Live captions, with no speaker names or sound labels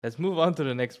Let's move on to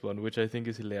the next one, which I think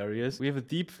is hilarious. We have a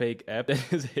deepfake app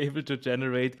that is able to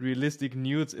generate realistic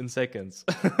nudes in seconds.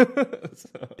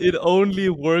 So it only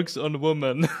works on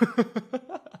women.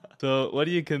 So what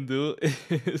you can do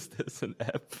is there's an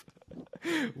app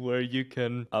where you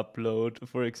can upload,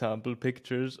 for example,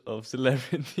 pictures of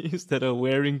celebrities that are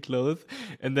wearing clothes,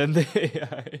 and then the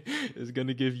AI is going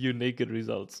to give you naked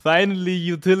results. Finally,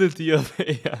 utility of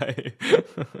AI.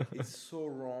 It's so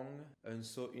wrong and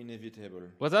so inevitable.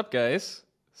 What's up, guys?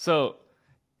 So,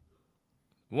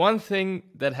 one thing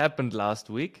that happened last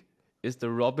week is the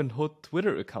Robinhood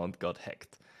Twitter account got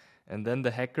hacked. And then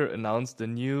the hacker announced a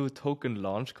new token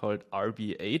launch called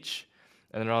RBH,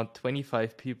 and around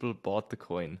 25 people bought the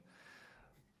coin.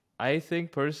 I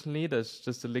think personally that's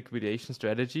just a liquidation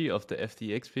strategy of the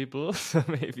FTX people. So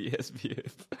maybe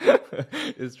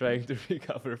SBF is trying to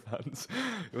recover funds.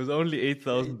 It was only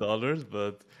 $8,000,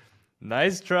 but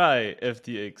nice try,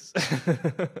 FTX.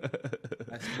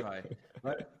 Let's try.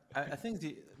 But I think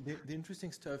the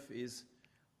interesting stuff is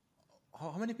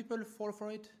how many people fall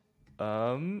for it?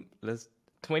 Let's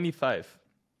 25.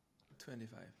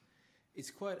 25. It's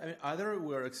quite. I mean, either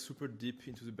we're like super deep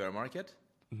into the bear market,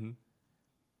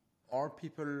 or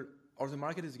the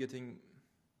market is getting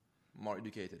more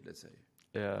educated. Let's say.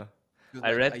 Yeah, Because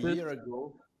I like read a this. year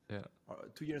ago, Yeah. or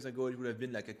 2 years ago, it would have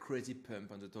been like a crazy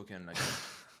pump on the token. Like,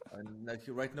 and like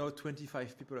right now,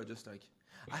 25 people are just like.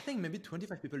 I think maybe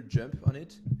 25 people jump on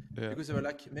it Yeah. because they were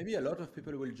like, maybe a lot of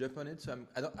people will jump on it. So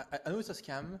I know it's a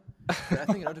scam, but I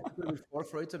think a lot of people will fall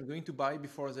for it. So I'm going to buy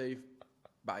before they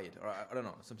buy it, or I don't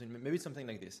know, maybe something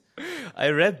like this. I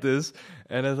read this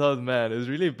and I thought, man, it's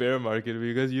really bear market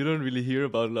because you don't really hear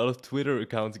about a lot of Twitter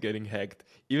accounts getting hacked.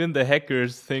 Even the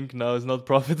hackers think now it's not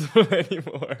profitable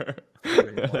anymore.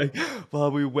 Like,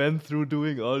 well, we went through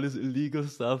doing all this illegal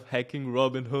stuff, hacking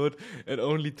Robinhood, and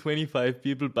only 25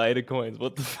 people buy the coins.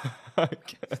 What the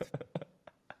fuck?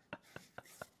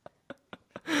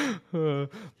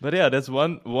 But yeah, that's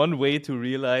one way to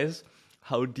realize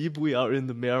how deep we are in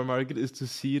the bear market is to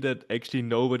see that actually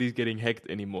nobody's getting hacked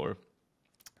anymore.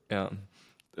 Yeah.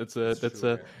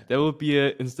 That would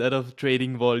be instead of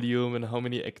trading volume and how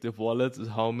many active wallets is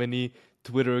how many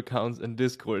Twitter accounts and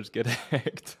Discords get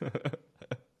hacked.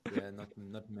 Yeah,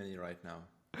 not many right now.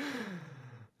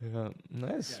 Yeah,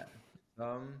 nice.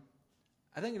 Yeah.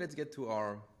 I think let's get to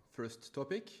our first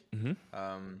topic.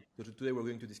 So today we're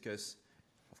going to discuss,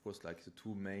 of course, like the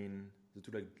two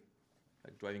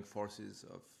like driving forces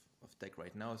of tech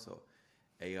right now. So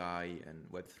AI and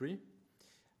Web3.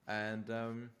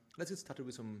 And let's get started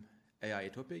with some AI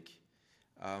topic.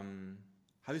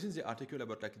 Have you seen the article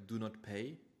about like do not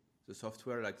pay, the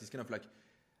software, like this kind of like,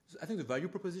 I think the value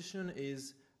proposition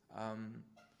is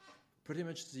pretty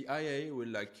much the IA will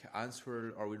like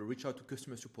answer or will reach out to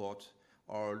customer support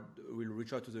or will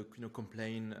reach out to the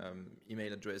complaint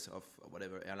email address of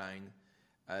whatever airline,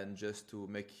 and just to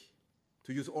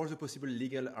use all the possible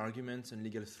legal arguments and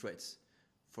legal threats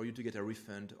for you to get a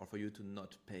refund or for you to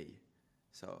not pay.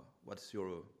 So what's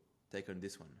your take on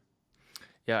this one?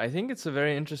 Yeah, I think it's a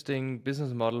very interesting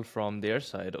business model from their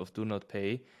side of do not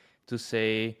pay to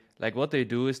say, like what they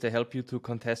do is they help you to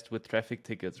contest with traffic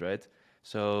tickets, right?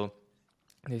 So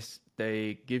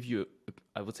they give you,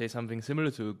 I would say, something similar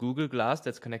to a Google Glass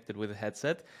that's connected with a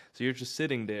headset. So you're just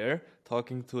sitting there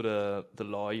talking to the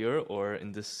lawyer or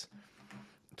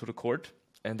to the court,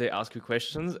 and they ask you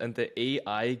questions, and the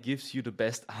AI gives you the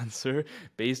best answer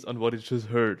based on what it just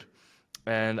heard.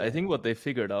 And I think what they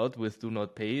figured out with Do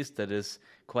Not Pay is that it's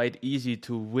quite easy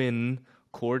to win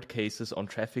court cases on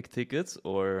traffic tickets,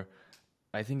 or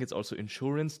I think it's also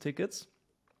insurance tickets.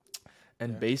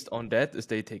 And based on that, is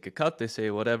they take a cut, they say,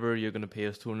 whatever, you're going to pay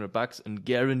us $200 and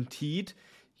guaranteed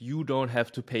you don't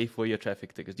have to pay for your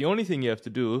traffic tickets. The only thing you have to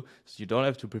do is you don't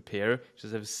have to prepare,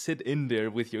 just have to sit in there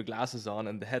with your glasses on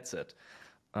and the headset.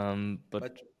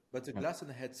 But the glass and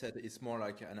the headset is more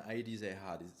like an idea they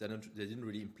had. They didn't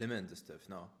really implement the stuff,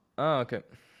 no. Ah, okay.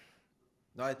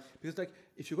 No, because like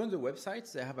if you go on the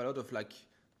websites, they have a lot of like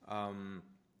a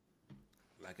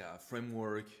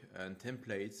framework and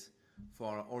templates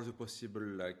for all the possible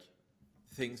like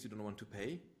things you don't want to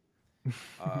pay.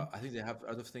 I think they have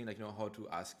other things like how to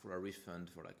ask for a refund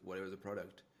for like whatever the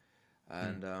product,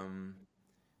 and I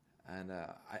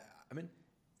mean,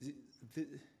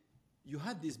 you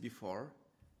had this before.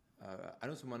 I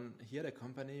know someone, he had a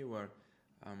company where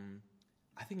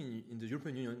I think in the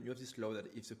European Union you have this law that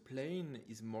if the plane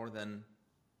is more than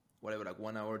whatever, like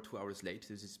 1 hour, 2 hours late,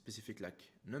 there's a specific like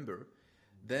number,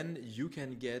 then you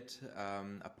can get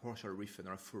a partial refund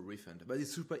or a full refund. But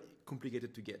it's super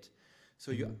complicated to get. So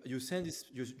you send this,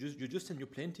 you just send your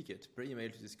plane ticket per email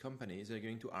to this company. They're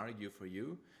going to argue for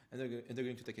you, and they're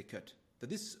going to take a cut.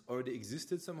 That this already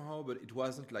existed somehow, but it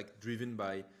wasn't like driven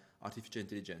by artificial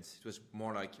intelligence. It was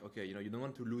more like, okay, you don't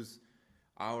want to lose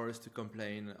hours to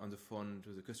complain on the phone to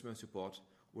the customer support.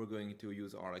 We're going to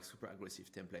use our like super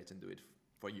aggressive templates and do it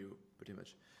for you, pretty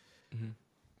much.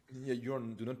 Mm-hmm. Yeah,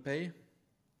 you do not pay.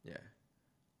 Yeah.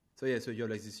 So you have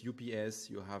like this UPS.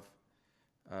 You have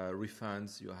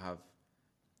refunds. You have.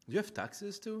 Do you have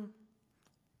taxes too?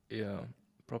 Yeah,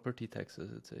 property taxes,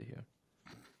 I'd say here.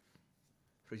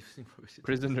 Property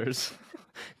Prisoners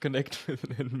connect with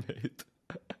an inmate.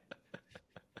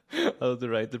 How to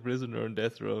write the prisoner on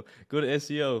death row. Good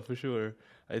SEO for sure.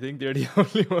 I think they're the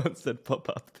only ones that pop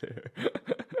up there.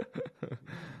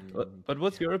 But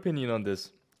what's your opinion on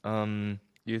this? Do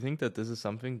you think that this is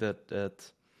something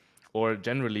that, or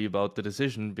generally about the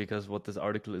decision, because what this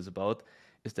article is about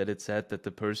is that it said that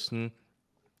the person,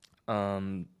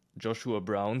 Joshua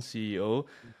Brown, CEO,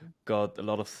 got a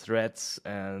lot of threats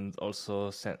and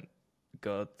also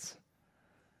got,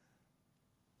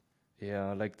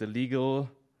 like the legal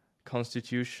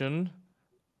constitution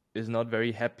is not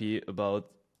very happy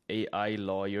about AI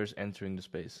lawyers entering the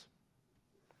space.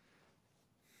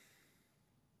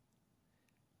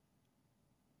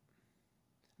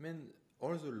 I mean,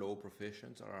 all the law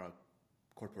professions are a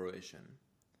corporation.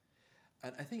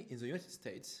 And I think in the United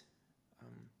States,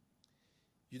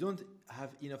 you don't have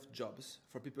enough jobs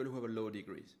for people who have a law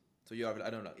degree. So you have, I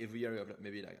don't know, every year you have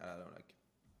maybe like, I don't know, like,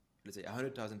 let's say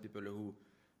 100,000 people who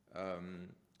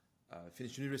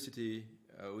finish university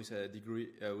with a degree,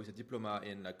 with a diploma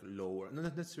in like law,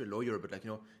 not necessarily lawyer, but like,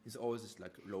 it's always just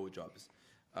like law jobs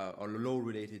or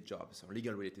law-related jobs or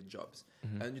legal-related jobs.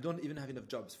 Mm-hmm. And you don't even have enough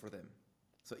jobs for them.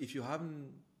 So if you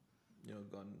haven't,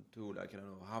 gone to like, I don't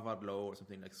know, Harvard Law or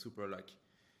something like super like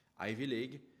Ivy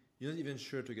League, you're not even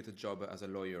sure to get a job as a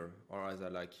lawyer or as a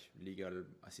like legal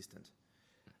assistant.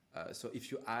 So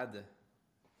if you add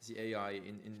the AI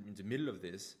in the middle of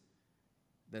this,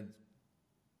 then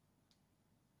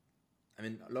I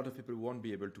mean a lot of people won't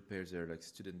be able to pay their like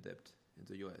student debt in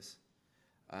the US.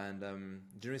 And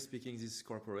generally speaking, this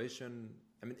corporation,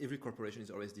 I mean every corporation is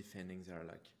always defending their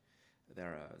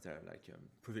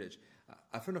privilege.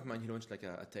 A friend of mine, he launched like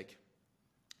a tech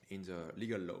in the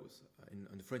legal laws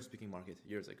on the French-speaking market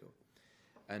years ago,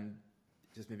 and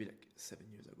just maybe like 7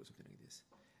 years ago, something like this.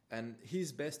 And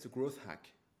his best growth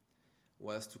hack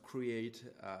was to create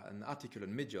an article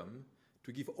on Medium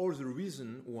to give all the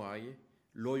reason why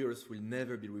lawyers will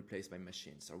never be replaced by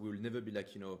machines, or will never be like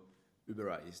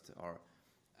Uberized,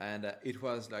 and it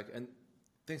was like, and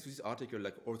thanks to this article,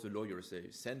 like all the lawyers, they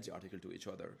sent the article to each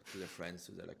other, to their friends,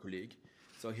 to their like colleague.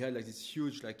 So he had like this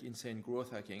huge, like insane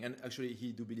growth hacking. And actually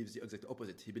he believes the exact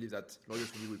opposite. He believes that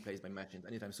lawyers will be replaced by machines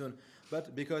anytime soon.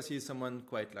 But because he's someone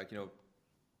quite like,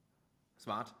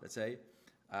 smart, let's say,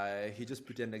 he just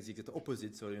pretended like the exact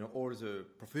opposite. So, all the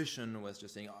profession was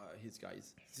just saying,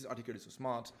 this article is so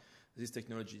smart. This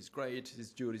technology is great. This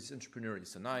dude, this entrepreneur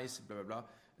is so nice, blah, blah, blah.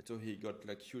 And so he got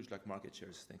like huge like market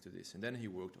shares thanks to this. And then he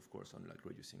worked, of course, on like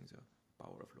reducing the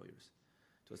power of lawyers.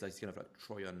 So it's like kind of like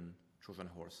Trojan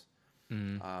horse.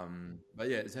 But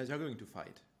yeah, they're going to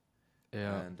fight.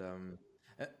 Yeah. And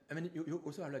I mean, you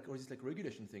also have like all this like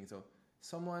regulation thing. So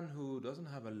someone who doesn't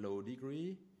have a law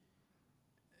degree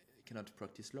cannot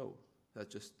practice law.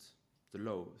 That's just the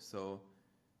law. So,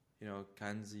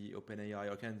 can the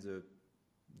OpenAI or can the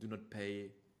do not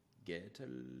pay get a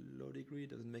law degree?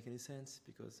 Doesn't make any sense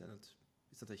because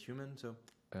it's not a human. So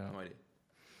no idea.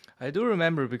 I do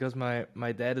remember because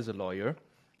my dad is a lawyer,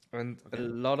 and a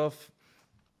lot of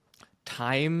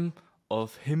time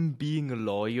of him being a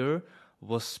lawyer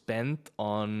was spent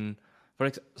on,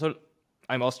 so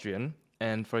I'm Austrian,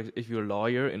 and if you're a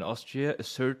lawyer in Austria, a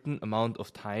certain amount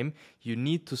of time you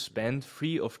need to spend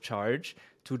free of charge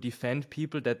to defend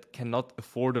people that cannot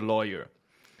afford a lawyer.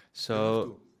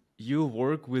 So you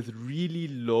work with really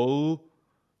low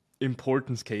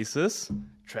importance cases,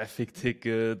 traffic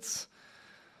tickets,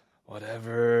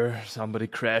 whatever, somebody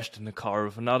crashed in the car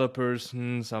of another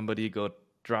person, somebody got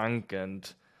drunk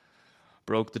and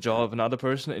broke the jaw of another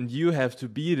person, and you have to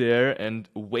be there and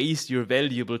waste your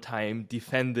valuable time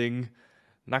defending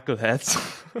knuckleheads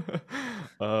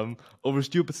over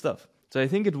stupid stuff. So I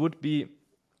think it would be,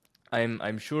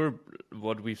 I'm sure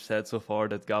what we've said so far,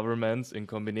 that governments in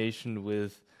combination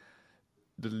with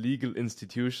the legal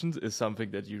institutions is something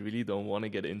that you really don't want to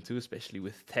get into, especially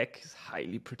with tech. It's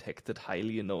highly protected,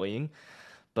 highly annoying.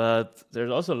 But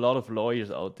there's also a lot of lawyers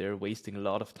out there wasting a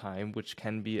lot of time, which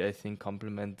can be, I think,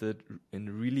 complemented in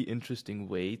a really interesting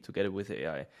way together with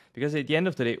AI. Because at the end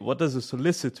of the day, what does a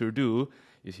solicitor do?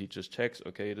 Is he just checks,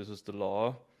 okay, this is the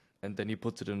law, and then he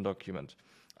puts it in a document.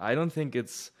 I don't think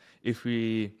it's if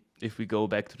we go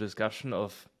back to the discussion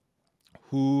of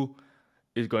who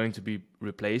is going to be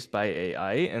replaced by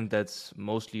AI, and that's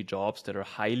mostly jobs that are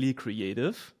highly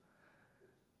creative,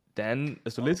 then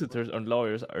solicitors and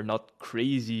lawyers are not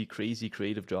crazy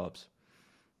creative jobs.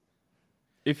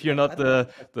 If you're Yeah, not I don't know.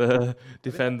 the I mean,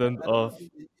 defendant I don't know if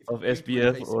of it's going to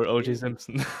SBF replace or OJ creative.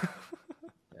 Simpson.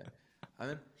 Yeah. I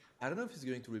mean, I don't know if it's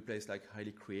going to replace like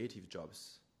highly creative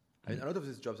jobs. I mean, a lot of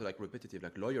these jobs are like repetitive,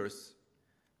 like lawyers.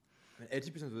 I mean,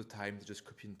 80% of the time they just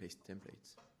copy and paste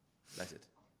templates. That's it.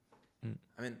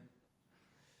 I mean,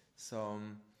 so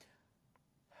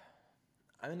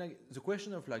I mean, like the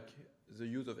question of like the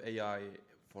use of AI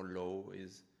for law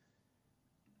is,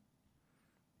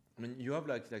 I mean, you have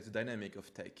like the dynamic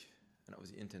of tech and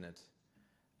of the internet,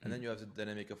 and then you have the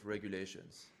dynamic of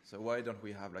regulations. So why don't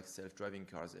we have like self-driving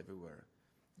cars everywhere?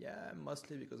 Yeah,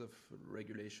 mostly because of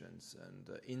regulations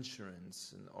and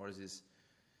insurance and all these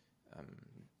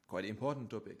quite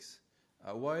important topics.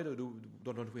 Why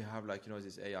don't we have like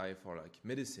this AI for like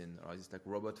medicine, or this like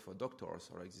robot for doctors,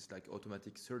 or like this like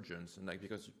automatic surgeons? And like,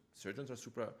 because surgeons are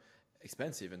super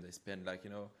expensive and they spend like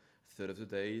a third of the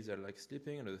day they're like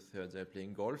sleeping, and the third they're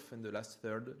playing golf, and the last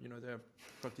third they're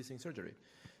practicing surgery,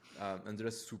 and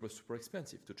they're super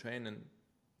expensive to train, and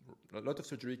a lot of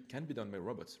surgery can be done by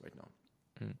robots right now.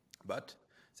 But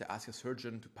they ask a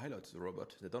surgeon to pilot the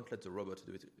robot. They don't let the robot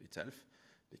do it itself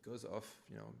because of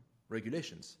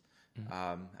regulations.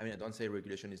 I mean, I don't say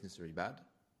regulation is necessarily bad.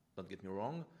 Don't get me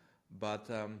wrong, but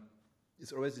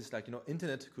it's always this like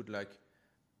internet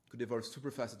could evolve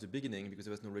super fast at the beginning because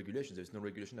there was no regulation. There's no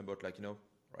regulation about like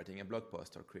writing a blog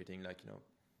post or creating like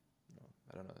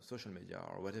I don't know, social media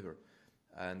or whatever.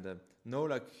 And now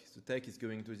like the tech is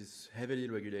going to these heavily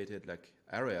regulated like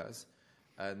areas,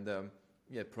 and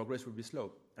progress will be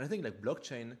slow. And I think like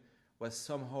blockchain was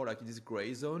somehow like in this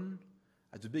gray zone.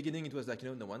 At the beginning, it was like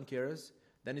no one cares.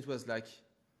 Then it was like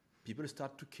people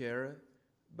start to care,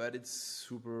 but it's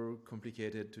super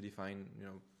complicated to define.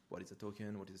 What is a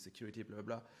token, what is security, blah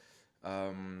blah blah.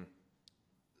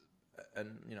 And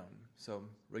so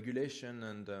regulation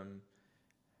and I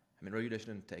mean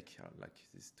regulation and tech are like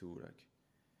these two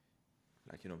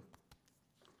like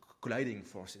colliding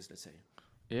forces, let's say.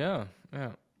 Yeah.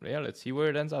 Let's see where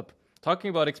it ends up. Talking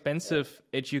about expensive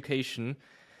education,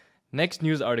 next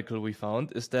news article we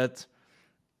found is that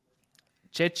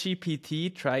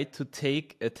ChatGPT tried to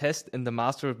take a test in the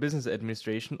Master of Business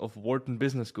Administration of Wharton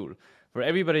Business School. For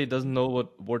everybody who doesn't know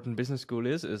what Wharton Business School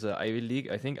is an Ivy League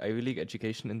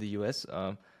education in the US,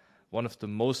 one of the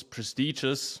most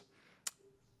prestigious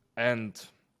and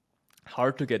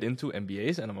hard to get into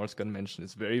MBAs, and I'm also going to mention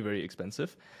it's very, very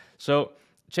expensive. So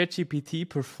ChatGPT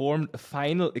performed a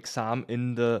final exam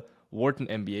in the Wharton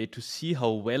MBA to see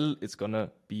how well it's going to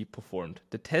be performed.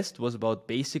 The test was about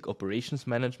basic operations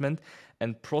management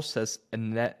and process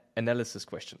analysis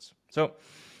questions. So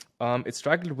it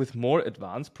struggled with more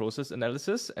advanced process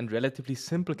analysis and relatively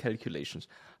simple calculations.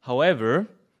 However,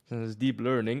 since it's deep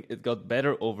learning, it got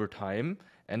better over time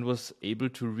and was able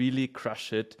to really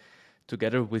crush it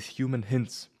together with human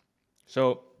hints.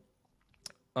 So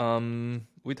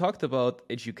we talked about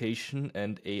education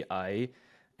and AI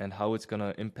and how it's going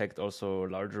to impact also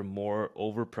larger, more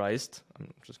overpriced,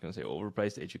 I'm just going to say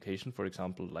overpriced education, for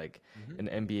example, like an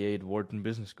MBA at Wharton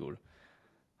Business School.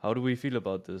 How do we feel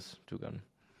about this, Tugan?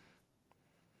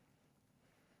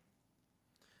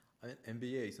 I mean,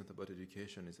 MBA is not about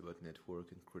education, it's about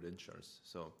network and credentials.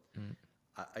 So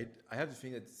I have the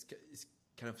feeling that it's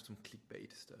kind of some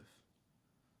clickbait stuff.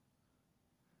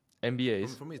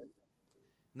 MBAs? For me,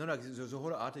 no, the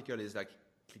whole article is like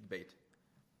clickbait.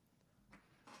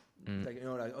 Like,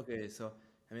 okay, so,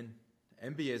 I mean,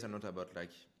 MBAs are not about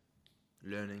like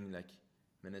learning like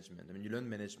management. I mean, you learn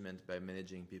management by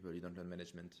managing people. You don't learn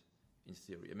management in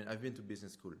theory. I mean, I've been to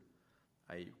business school.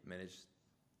 I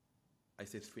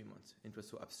stayed 3 months. It was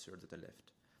so absurd that I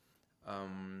left.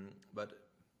 But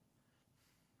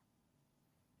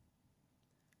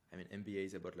I mean, MBA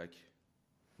is about like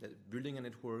building a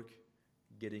network,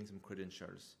 getting some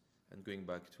credentials, and going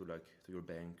back to your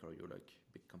bank or your like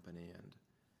big company and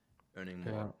earning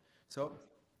more. Yeah. So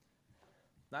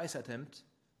nice attempt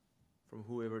from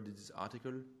whoever did this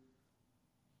article,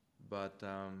 but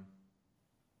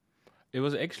it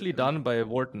was actually done by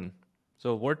Wharton.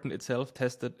 So Wharton itself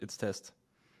tested its test.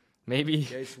 Maybe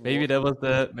Yeah, it's maybe war. that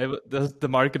was the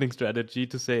marketing strategy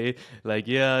to say like,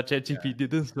 yeah, ChatGPT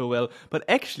didn't so well, but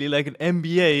actually like an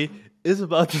MBA is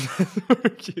about the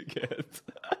network you get.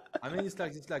 I mean, it's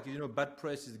like bad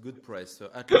press is good press. So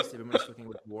at least everyone is talking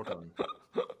about Wharton.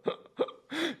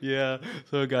 Yeah.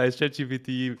 So guys,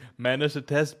 ChatGPT managed the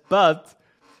test, but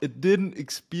it didn't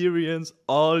experience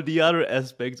all the other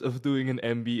aspects of doing an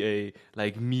MBA,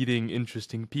 like meeting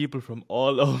interesting people from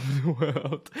all over the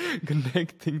world,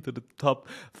 connecting to the top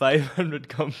 500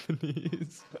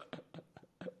 companies.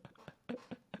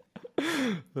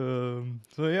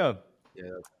 So yeah,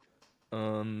 Yeah.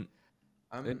 um,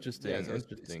 Yeah. So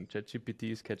it's interesting.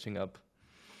 ChatGPT is catching up.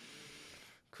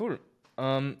 Cool.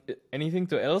 Anything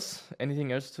to else?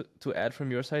 Anything else to add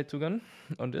from your side, Tugan,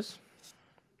 on this?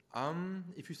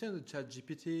 If you send the chat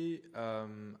GPT,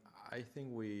 I think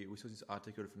we saw this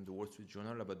article from the Wall Street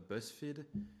Journal about BuzzFeed,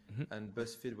 and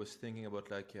BuzzFeed was thinking about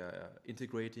like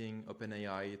integrating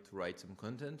OpenAI to write some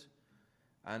content,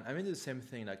 and I mean the same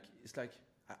thing. Like it's like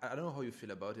I don't know how you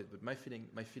feel about it, but my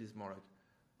feel is more like,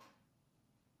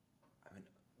 I mean,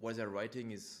 what they're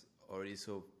writing is already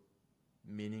so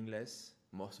meaningless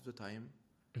most of the time.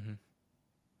 Mm-hmm.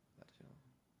 That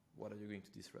what are you going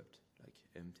to disrupt? Like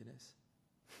emptiness?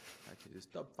 Like the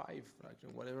top 5, like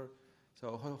whatever.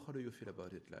 So how do you feel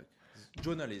about it? Like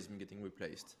journalism getting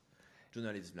replaced,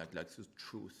 journalism like the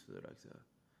truth,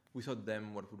 without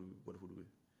them, what would we?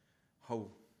 How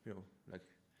like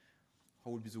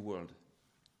how would be the world?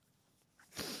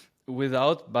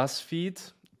 Without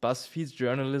BuzzFeed's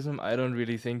journalism, I don't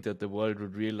really think that the world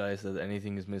would realize that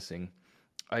anything is missing.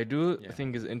 I do Yeah,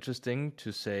 think it's interesting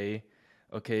to say,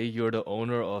 okay, you're the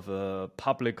owner of a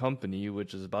public company,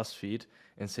 which is BuzzFeed,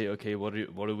 and say, okay, what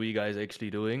are we guys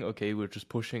actually doing? Okay, we're just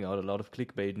pushing out a lot of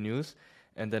clickbait news,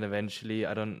 and then eventually,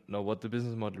 I don't know what the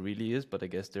business model really is, but I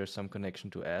guess there's some connection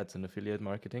to ads and affiliate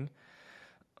marketing.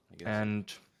 I guess so.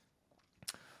 And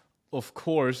of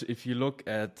course, if you look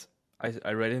at,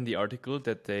 I read in the article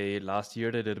that last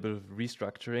year they did a bit of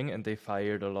restructuring and they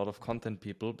fired a lot of content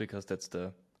people because that's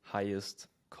the highest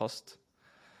cost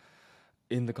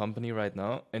in the company right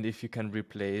now. And if you can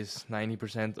replace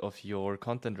 90% of your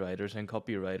content writers and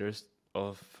copywriters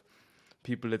of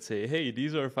people that say, hey,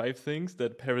 these are 5 things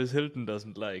that Paris Hilton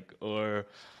doesn't like, or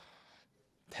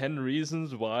 10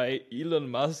 reasons why Elon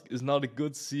Musk is not a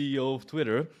good CEO of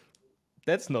Twitter,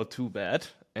 that's not too bad.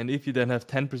 And if you then have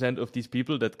 10% of these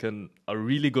people that are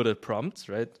really good at prompts,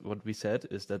 right? What we said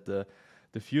is that the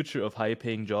future of high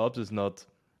paying jobs is not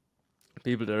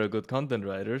people that are good content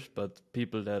writers, but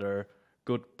people that are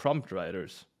good prompt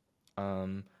writers.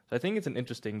 So I think it's an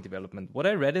interesting development. What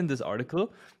I read in this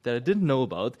article that I didn't know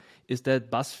about is that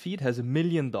BuzzFeed has $1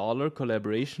 million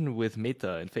collaboration with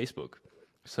Meta and Facebook.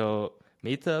 So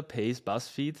Meta pays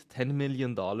BuzzFeed $10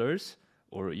 million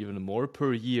or even more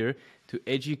per year to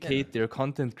Yeah. educate their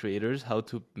content creators how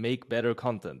to make better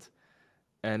content.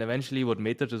 And eventually what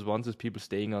Meta just wants is people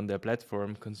staying on their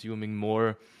platform, consuming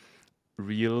more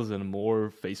reels and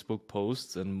more Facebook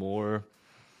posts and more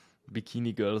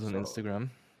bikini girls on So Instagram.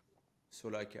 so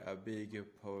like a big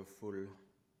powerful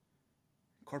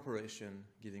corporation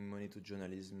giving money to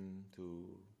journalism to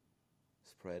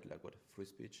spread like what free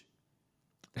speech.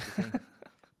 You think?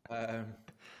 um,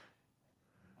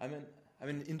 I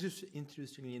mean,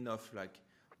 interestingly enough, like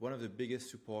one of the biggest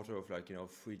supporter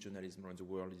of free journalism around the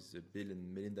world is the Bill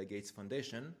and Melinda Gates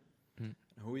Foundation, Mm.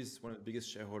 who is one of the biggest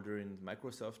shareholder in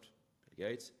Microsoft, Bill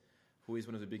Gates, who is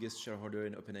one of the biggest shareholder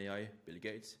in OpenAI, Bill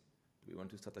Gates. Do we want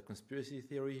to start a conspiracy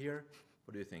theory here?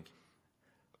 What do you think?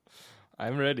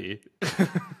 I'm ready.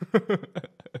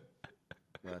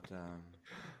 But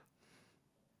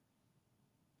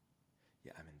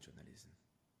yeah, I mean journalism.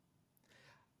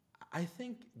 I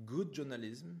think good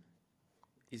journalism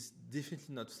is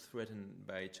definitely not threatened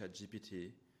by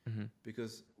ChatGPT Mm-hmm.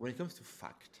 because when it comes to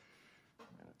fact,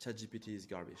 ChatGPT is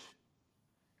garbage.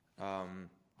 Um,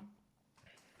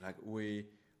 like we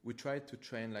tried to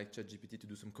train like ChatGPT to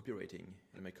do some copywriting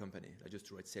in my company, like just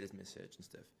to write sales message and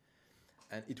stuff,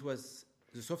 and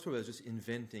the software was just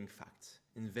inventing facts,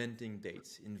 inventing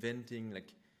dates, inventing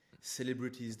like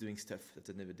celebrities doing stuff that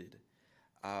they never did.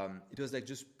 It was like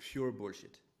just pure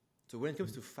bullshit. So when it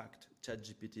comes to fact,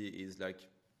 ChatGPT is like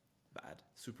bad,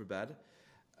 super bad.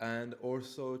 And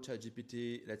also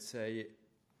ChatGPT, let's say,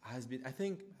 has been, I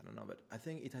don't know, but I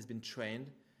think it has been trained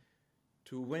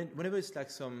to whenever it's like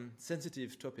some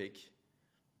sensitive topic,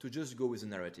 to just go with the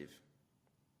narrative.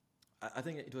 I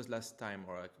think it was last time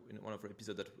or like in one of our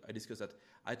episodes that I discussed that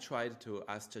I tried to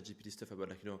ask ChatGPT stuff about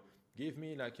give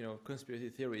me conspiracy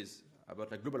theories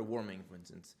about like global warming, for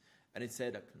instance. And it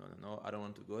said like, no, I don't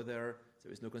want to go there.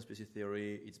 There is no conspiracy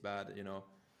theory. It's bad,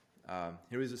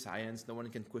 here is the science. No one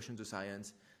can question the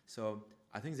science. So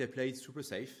I think they played super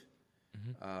safe.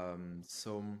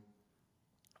 So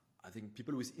I think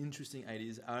people with interesting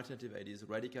ideas, alternative ideas,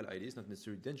 radical ideas, not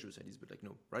necessarily dangerous ideas, but like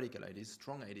radical ideas,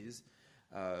 strong ideas,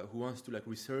 who wants to like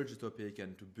research the topic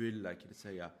and to build like, let's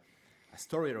say, a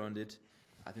story around it.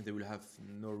 I think they will have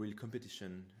no real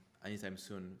competition anytime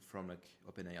soon from like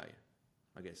OpenAI,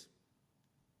 I guess.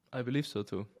 I believe so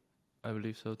too.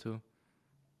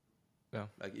 Yeah.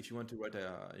 Like if you want to write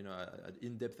an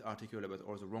in-depth article about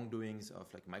all the wrongdoings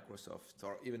of like Microsoft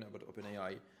or even about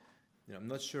OpenAI, I'm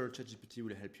not sure ChatGPT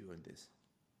will help you in this.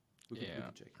 We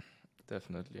can check.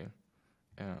 Definitely.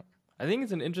 Yeah. I think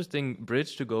it's an interesting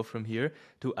bridge to go from here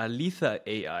to Aletha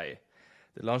AI.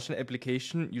 They launched an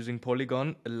application using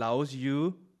Polygon, allows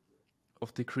you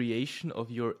of the creation of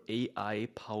your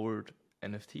AI-powered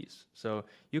NFTs. So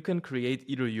you can create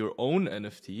either your own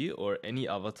NFT or any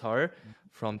avatar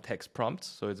from text prompts.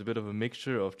 So it's a bit of a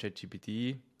mixture of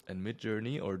ChatGPT and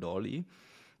Midjourney or DALL-E.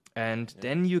 And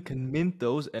then you can mint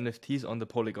those NFTs on the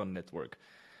Polygon network.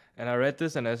 And I read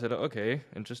this and I said, okay,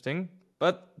 interesting.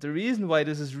 But the reason why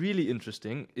this is really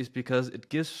interesting is because it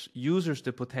gives users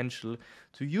the potential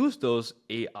to use those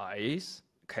AIs,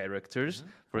 characters,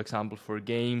 for example, for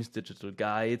games, digital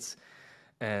guides,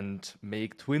 and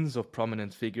make twins of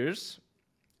prominent figures.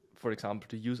 For example,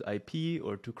 to use IP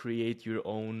or to create your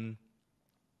own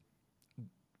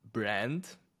brand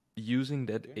using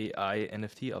that AI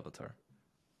NFT avatar.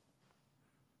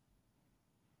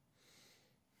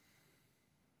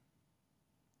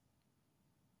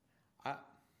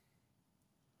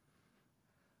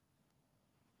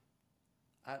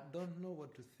 I don't know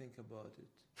what to think about it.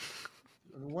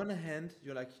 On one hand,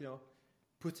 you're like,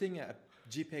 putting a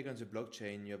JPEG on the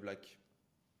blockchain, you have like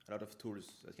a lot of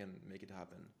tools that can make it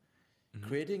happen.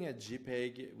 Creating a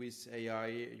JPEG with AI,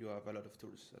 you have a lot of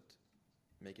tools that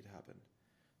make it happen.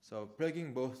 So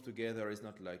plugging both together is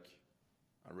not like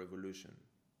a revolution.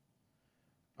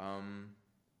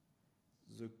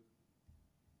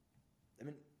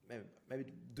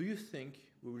 Maybe do you think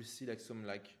we will see like some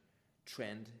like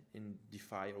trend in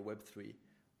DeFi or Web3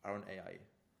 around AI?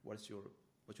 What's your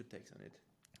takes on it?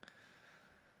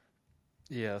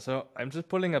 Yeah, so I'm just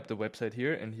pulling up the website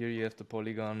here, and here you have the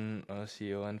Polygon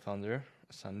CEO and founder,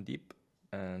 Sandeep,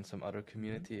 and some other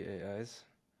community AIs.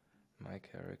 My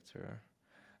character.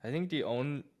 I think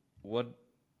what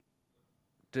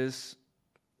this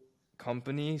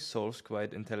company solves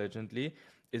quite intelligently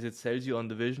is it sells you on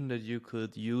the vision that you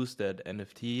could use that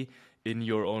NFT in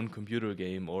your own computer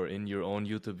game or in your own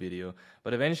YouTube video.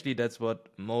 But eventually that's what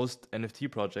most NFT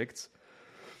projects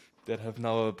that have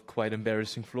now a quite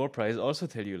embarrassing floor price also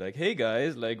tell you, like, hey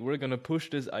guys, like we're gonna push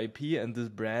this IP and this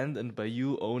brand, and by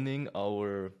you owning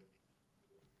our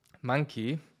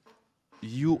monkey,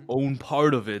 you own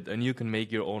part of it, and you can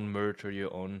make your own merch or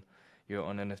your own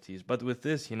NFTs. But with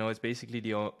this, it's basically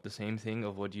the same thing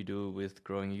of what you do with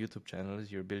growing a YouTube channel.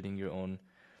 Is you're building your own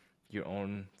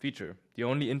feature. The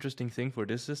only interesting thing for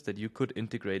this is that you could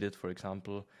integrate it, for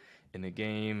example, in a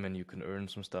game, and you can earn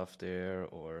some stuff there,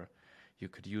 or you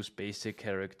could use basic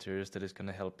characters that is going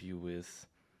to help you with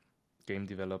game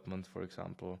development, for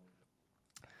example.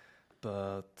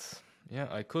 But yeah,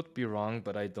 I could be wrong,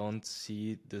 but I don't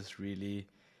see this really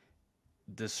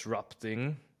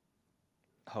disrupting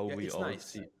how we all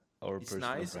see our personal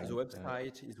brand. It's nice. The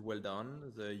website is well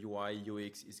done. The UI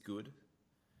UX is good.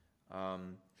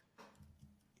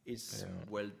 It's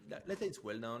let's say it's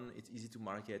well done. It's easy to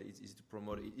market. It's easy to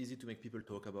promote. It's easy to make people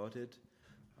talk about it.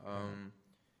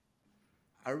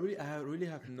 I really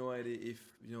have no idea if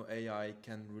AI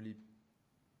can really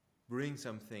bring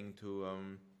something to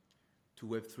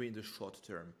Web3 in the short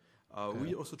term.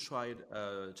 We also tried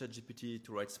ChatGPT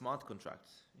to write smart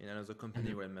contracts in another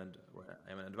company where I'm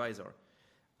an advisor,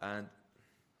 and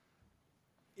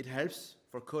it helps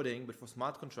for coding, but for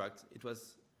smart contracts it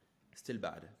was still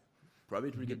bad. Probably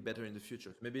it will get better in the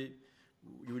future. Maybe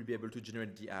you will be able to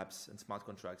generate the apps and smart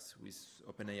contracts with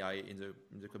OpenAI in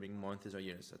the coming months or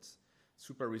years. That's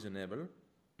super reasonable.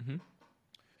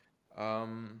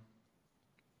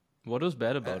 What was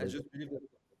bad about I it? just believe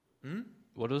that.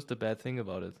 What was the bad thing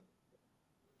about it?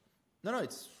 No,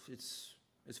 it's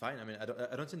fine. I mean,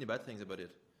 I don't see any bad things about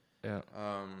it. Yeah.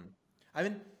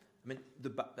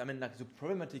 The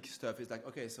problematic stuff is like,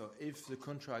 okay, so if the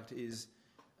contract is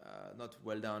not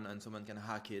well done and someone can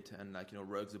hack it and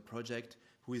rogue the project,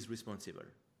 who is responsible?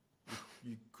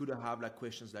 You could have like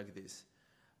questions like this.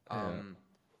 Then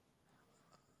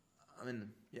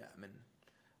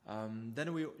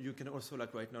you can also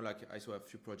like right now, like I saw a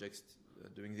few projects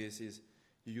doing this, is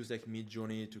you use like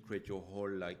Midjourney to create your whole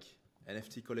like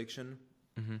NFT collection.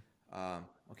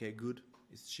 Okay, good.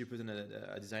 It's cheaper than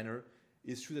a designer.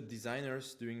 It's true that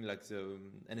designers during like the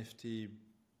NFT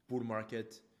bull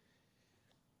market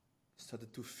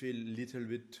started to feel a little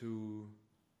bit too,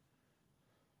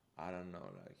 I don't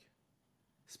know, like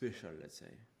special, let's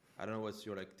say. I don't know what's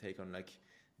your like take on like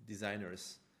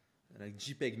designers, like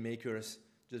JPEG makers,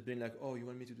 just being like, oh, you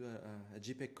want me to do a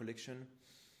JPEG collection?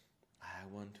 I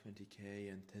want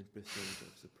 20K and 10%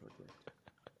 of the project.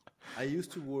 I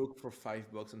used to work for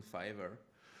 $5 on Fiverr,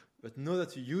 but now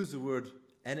that you use the word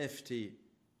NFT,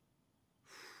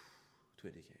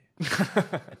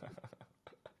 20K.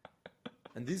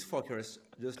 And these fuckers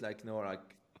just like, no,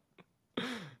 like,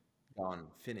 done,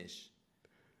 finish.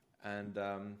 And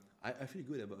I feel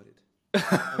good about it.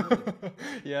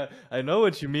 Yeah, I know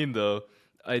what you mean though.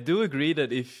 I do agree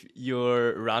that if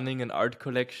you're running an art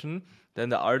collection, then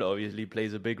the art obviously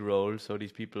plays a big role. So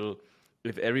these people,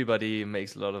 if everybody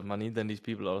makes a lot of money, then these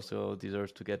people also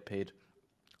deserve to get paid.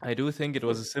 I do think it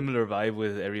was a similar vibe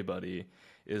with everybody.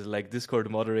 Is like Discord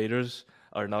moderators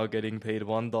are now getting paid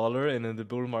 $1, and in the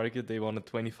bull market they wanted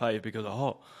 25 because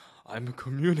I'm a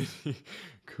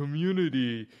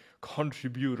community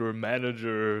contributor,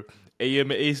 manager,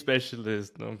 AMA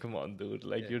specialist. No, come on, dude.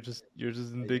 Like Yeah, you're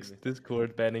just in AMA.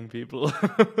 Discord banning people.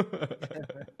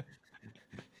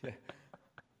 Yeah.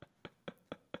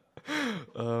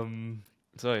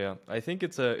 So yeah, I think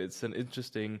it's an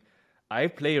interesting. I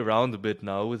play around a bit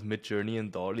now with Midjourney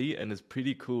and Dolly, and it's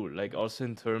pretty cool. Like also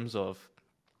in terms of,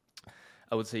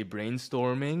 I would say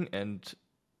brainstorming and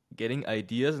getting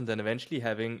ideas, and then eventually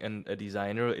having a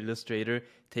designer or illustrator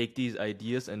take these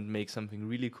ideas and make something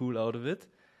really cool out of it.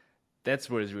 That's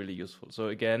where it's really useful. So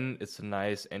again, it's a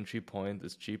nice entry point.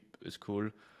 It's cheap. It's cool.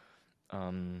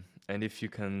 And if you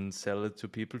can sell it to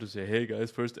people to say, hey guys,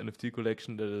 first NFT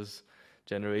collection that is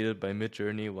generated by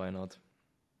Midjourney, why not?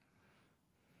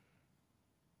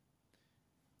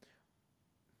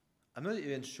 I'm not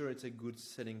even sure it's a good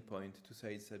selling point to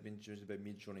say it's been generated by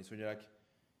Midjourney. So you're like,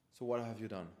 so what have you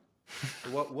done?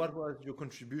 what was your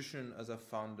contribution as a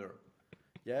founder?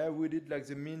 Yeah, we did like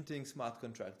the minting smart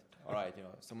contract. All right,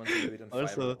 someone can do it on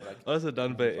Also, Fiverr for like also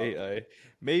done by $100. AI.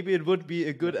 Maybe it would be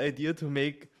a good idea to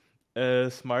make a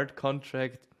smart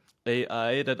contract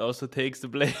AI that also takes the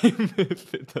blame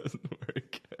if it doesn't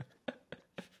work.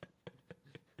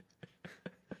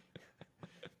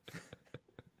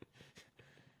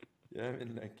 Yeah, I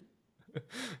mean like,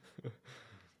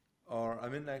 or I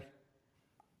mean like,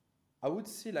 I would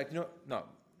say like no,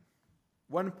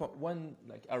 one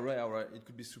like array, it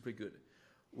could be super good.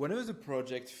 Whenever the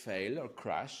project fail or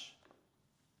crash,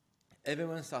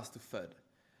 everyone starts to FUD,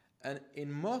 and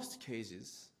in most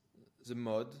cases, the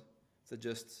mod they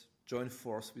just join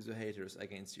force with the haters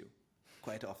against you.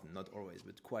 Quite often, not always,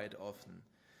 but quite often.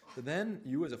 So then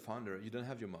you as a founder, you don't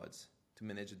have your mods to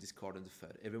manage the Discord and the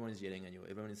FUD. Everyone is yelling at you.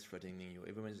 Everyone is threatening you.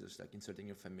 Everyone is just like insulting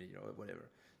your family or whatever,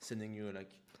 sending you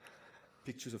like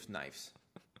pictures of knives.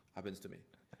 Happens to me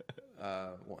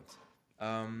once.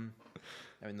 I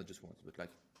mean, not just once, but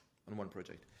like on one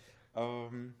project.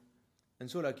 And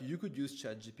so like you could use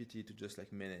ChatGPT to just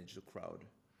like manage the crowd.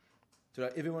 So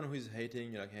like everyone who is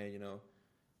hating, you're like, hey,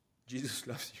 Jesus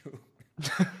loves you.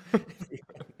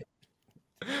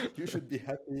 You should be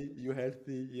happy. You're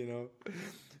healthy.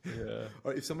 Yeah.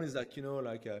 Or if someone is like,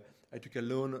 I took a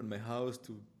loan on my house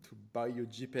to buy your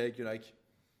JPEG, you're like,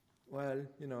 well,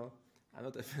 I'm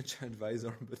not a financial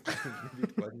advisor, but maybe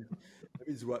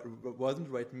it wasn't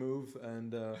the right move,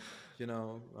 and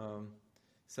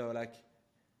so like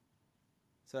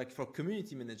for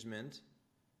community management,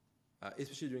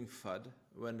 especially during FUD,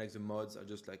 when like the mods are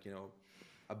just like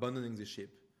abandoning the ship.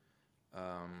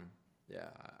 I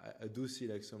do see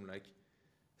like some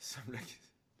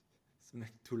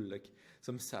tool, like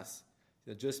some SaaS,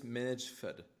 just manage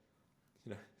FUD.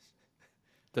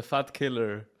 The fat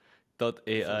killer dot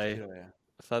AI. Yeah.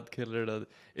 Fat killer.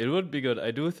 It would be good.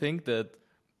 I do think that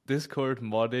Discord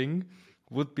modding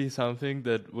would be something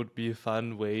that would be a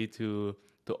fun way to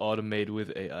automate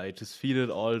with AI. Just feed it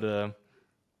all the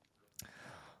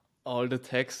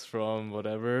text from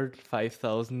whatever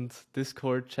 5,000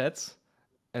 Discord chats,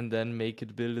 and then make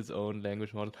it build its own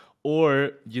language model.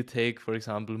 Or you take, for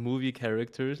example, movie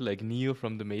characters like Neo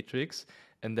from The Matrix,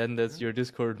 and then that's your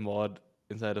Discord mod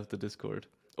inside of the Discord.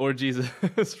 Or Jesus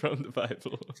from the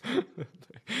Bible.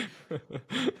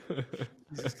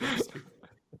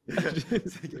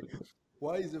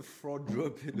 Why is the floor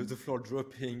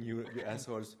dropping? You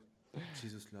assholes!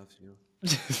 Jesus loves you.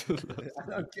 I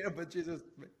don't care about Jesus.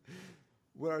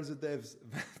 Where are the devs?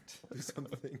 Do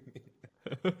something.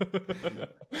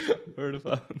 Where the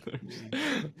founders?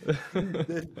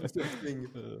 Do something.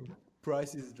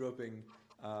 Price is dropping.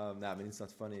 No, I mean it's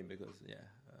not funny because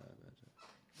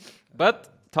But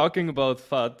talking about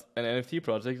FUD and NFT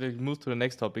project, let's move to the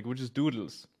next topic, which is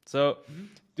Doodles. So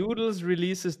Doodles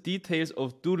releases details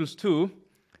of Doodles 2.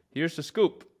 Here's the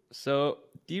scoop. So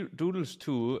Doodles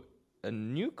 2, a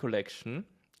new collection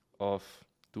of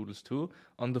Doodles 2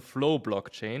 on the Flow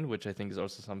blockchain, which I think is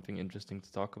also something interesting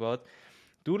to talk about.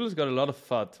 Doodles got a lot of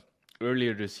FUD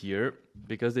earlier this year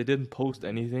because they didn't post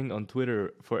anything on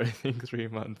Twitter for I think 3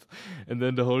 months. And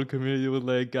then the whole community was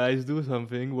like, guys, do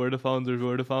something. We're the founders,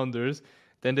 we're the founders.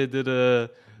 Then they did a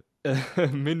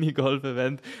mini golf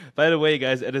event. By the way,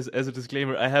 guys, as a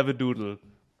disclaimer, I have a doodle.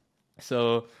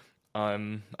 So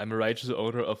I'm a righteous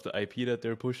owner of the IP that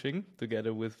they're pushing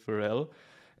together with Pharrell.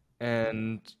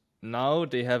 And now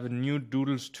they have a new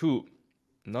Doodles 2.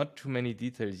 Not too many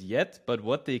details yet, but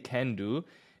what they can do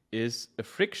is a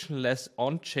frictionless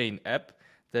on-chain app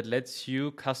that lets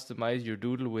you customize your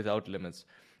doodle without limits.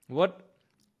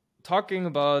 Talking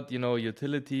about,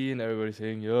 utility and everybody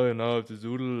saying, yeah, now I have the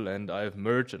doodle and I have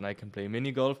merge and I can play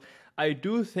mini golf. I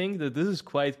do think that this is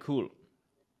quite cool.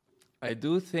 I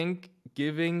do think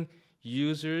giving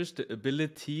users the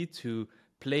ability to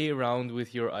play around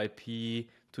with your IP,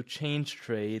 to change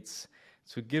traits,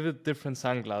 to give it different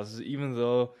sunglasses, even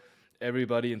though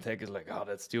everybody in tech is like, oh,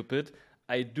 that's stupid.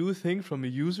 I do think from a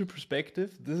user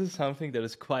perspective, this is something that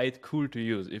is quite cool to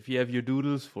use. If you have your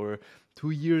doodles for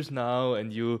 2 years now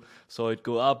and you saw it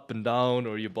go up and down,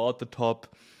 or you bought the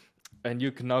top and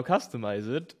you can now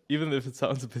customize it, even if it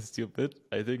sounds a bit stupid,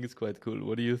 I think it's quite cool.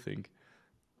 What do you think?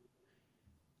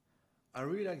 I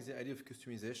really like the idea of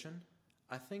customization.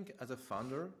 I think as a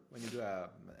founder, when you do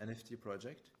an NFT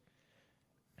project,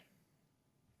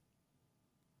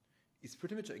 it's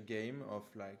pretty much a game of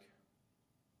like,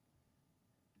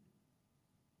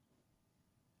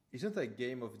 it's not a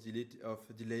game of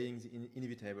delaying the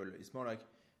inevitable. It's more like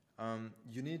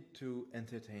you need to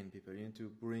entertain people. You need to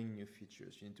bring new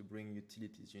features. You need to bring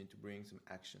utilities. You need to bring some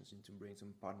actions. You need to bring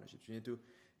some partnerships. You need to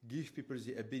give people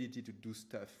the ability to do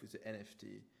stuff with the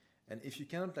NFT. And if you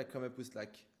cannot like come up with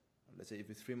like, let's say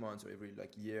every 3 months or every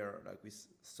like year, like with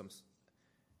some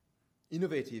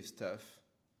innovative stuff,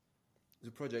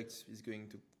 the project is going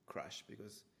to crash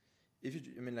because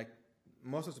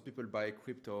most of the people buy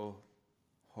crypto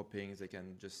hoping they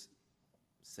can just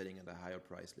selling at a higher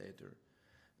price later.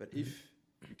 But if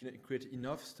you can create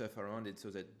enough stuff around it so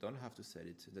they don't have to sell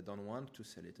it, they don't want to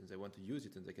sell it, and they want to use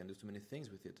it, and they can do so many things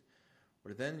with it,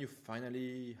 well, then you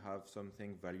finally have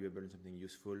something valuable and something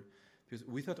useful. Because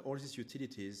without all these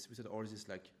utilities, without all these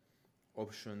like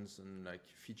options and like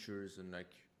features and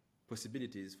like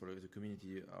possibilities for the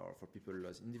community or for people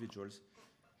as individuals,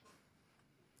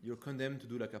 you're condemned to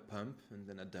do like a pump and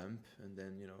then a dump, and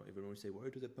then everyone will say, why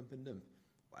do they pump and dump?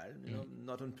 Well,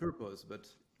 not on purpose, but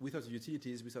without the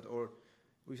utilities, without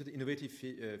innovative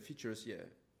features,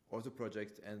 all the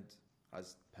project end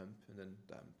as pump and then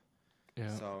dump.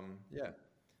 Yeah. So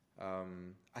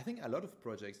I think a lot of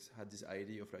projects had this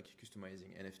idea of like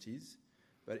customizing NFTs,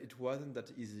 but it wasn't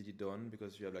that easily done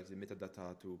because you have like the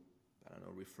metadata to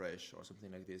refresh or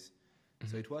something like this.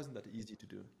 So it wasn't that easy to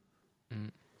do.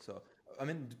 So I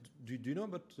mean, do you know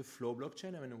about the Flow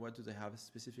blockchain? I mean, what do they have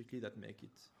specifically that make it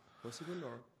possible?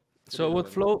 Or so what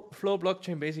Flow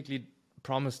blockchain basically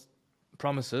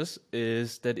promises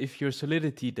is that if your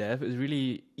Solidity dev is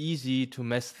really easy to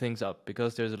mess things up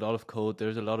because there's a lot of code,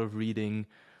 there's a lot of reading,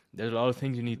 there's a lot of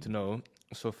things you need to know.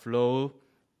 So Flow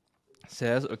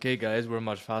says, okay, guys, we're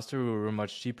much faster, we're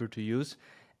much cheaper to use,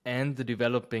 and the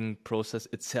developing process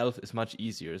itself is much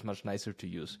easier, it's much nicer to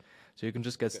use. So you can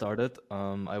just get started.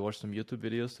 I watched some YouTube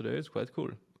videos today. It's quite cool.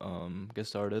 Get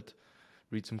started,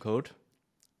 read some code,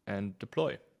 and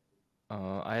deploy.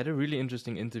 I had a really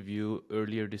interesting interview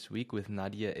earlier this week with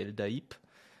Nadia El Daib,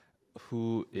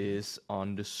 who is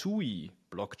on the Sui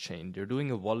blockchain. They're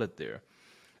doing a wallet there.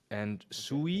 And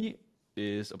Sui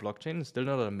is a blockchain, still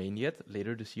not a main yet,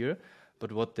 later this year.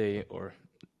 But later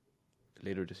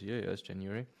this year, yes,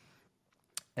 January.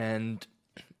 And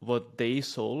what they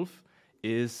solve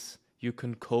is you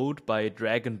can code by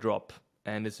drag and drop.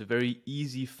 And it's a very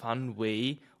easy, fun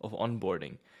way of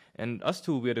onboarding. And us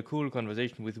two, we had a cool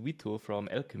conversation with Vito from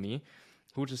Alchemy,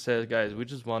 who just said, guys, we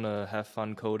just want to have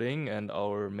fun coding, and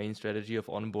our main strategy of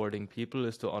onboarding people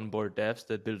is to onboard devs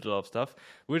that build a lot of stuff,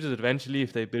 which is eventually,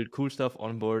 if they build cool stuff,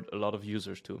 onboard a lot of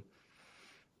users too.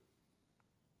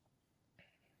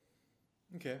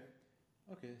 Okay,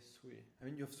 sweet. I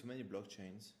mean, you have so many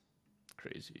blockchains.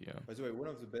 Crazy, yeah. By the way, one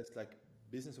of the best like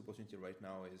business opportunity right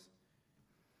now is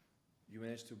you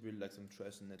manage to build like some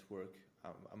trust and network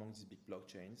among these big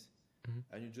blockchains,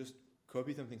 and you just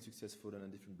copy something successful on a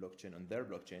different blockchain, on their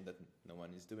blockchain that no one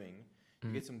is doing.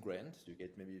 You get some grant, you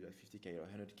get maybe like 50K or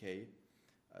 100K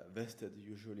vested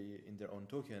usually in their own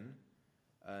token.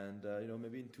 And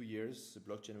maybe in 2 years, the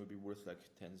blockchain will be worth like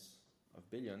tens of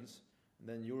billions. And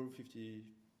then your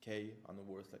 50K are not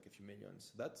worth like a few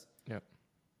millions. That's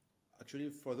actually,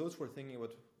 for those who are thinking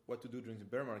about what to do during the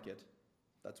bear market,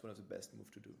 that's one of the best moves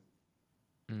to do.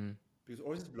 Because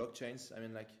all these blockchains, I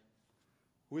mean, like,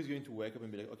 who is going to wake up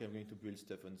and be like, okay, I'm going to build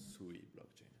stuff on Sui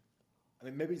blockchain? I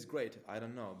mean, maybe it's great, I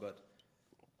don't know, but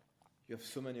you have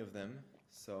so many of them,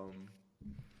 so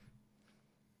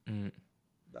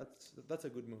that's a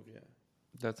good move, yeah.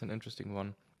 That's an interesting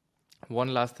one.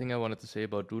 One last thing I wanted to say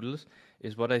about doodles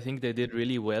is what I think they did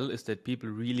really well is that people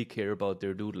really care about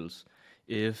their doodles.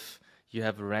 If you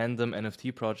have a random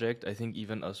NFT project, I think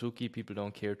even Azuki, people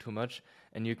don't care too much.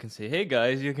 And you can say, hey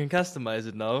guys, you can customize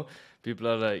it now. People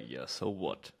are like, yeah, so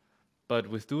what? But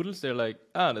with doodles, they're like,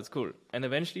 that's cool. And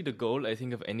eventually the goal, I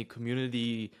think, of any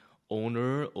community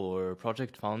owner or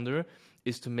project founder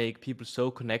is to make people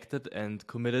so connected and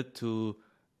committed to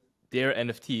their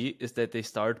NFT is that they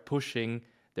start pushing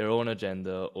their own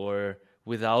agenda, or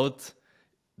without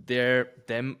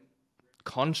them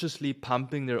consciously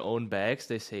pumping their own bags,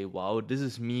 they say, wow, this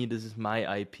is me, this is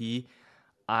my IP,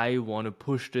 I want to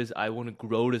push this, I want to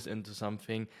grow this into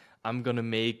something, I'm going to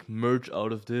make merch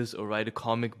out of this or write a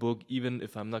comic book, even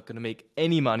if I'm not going to make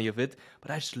any money of it,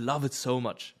 but I just love it so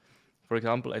much. For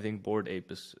example, I think Bored Ape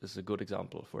is a good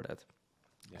example for that.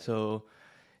 Yeah. So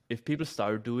if people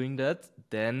start doing that,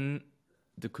 then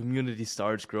the community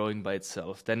starts growing by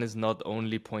itself. Then it's not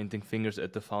only pointing fingers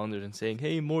at the founders and saying,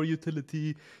 hey, more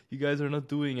utility, you guys are not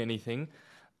doing anything.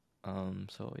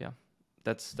 So yeah,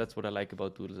 that's what I like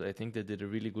about Doodles. I think they did a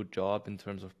really good job in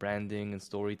terms of branding and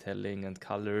storytelling and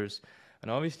colors,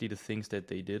 and obviously the things that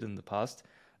they did in the past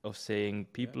of saying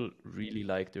people really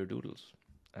like their doodles.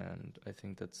 And I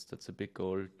think that's a big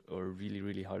goal, or really,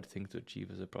 really hard thing to achieve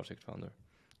as a project founder.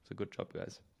 So good job,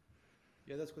 guys.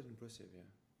 Yeah, that's quite impressive, yeah.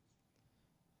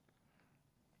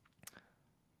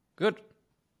 Good.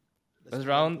 Let's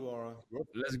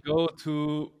go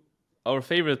to our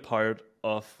favorite part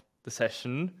of the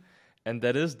session, and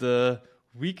that is the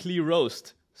weekly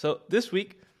roast. So this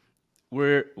week,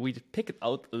 we picked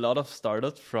out a lot of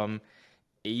startups from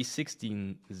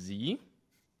A16Z,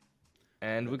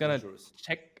 and we're going to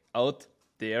check out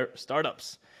their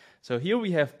startups. So here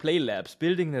we have Play Labs,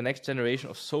 building the next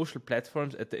generation of social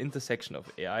platforms at the intersection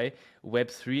of AI,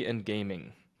 Web3, and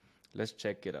gaming. Let's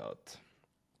check it out.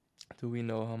 Do we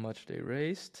know how much they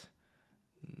raised?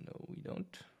 No, we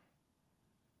don't.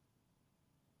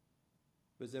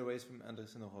 Was they raised from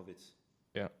Andreessen Horowitz?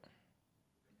 Yeah.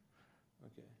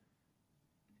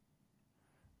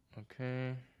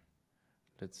 Okay.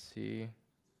 Let's see.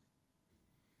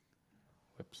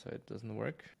 Website doesn't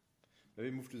work.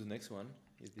 Maybe move to the next one.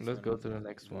 Let's go to the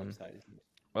next one.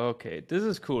 Okay, this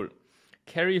is cool.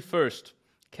 Carry First.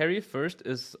 Carry First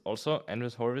is also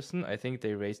Andreessen Horowitz. I think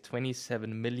they raised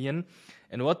 27 million.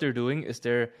 And what they're doing is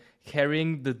they're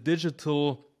carrying the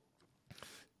digital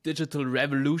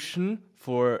revolution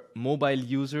for mobile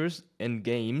users and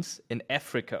games in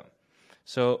Africa.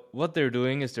 So what they're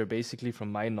doing is they're basically,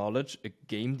 from my knowledge, a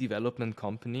game development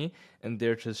company, and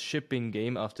they're just shipping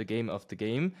game after game after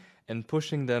game and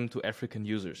pushing them to African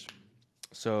users.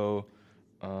 So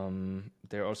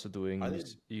they're also doing,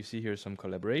 you see here some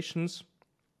collaborations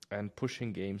and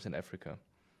pushing games in Africa.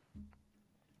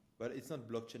 But it's not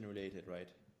blockchain related, right?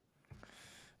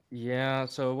 Yeah,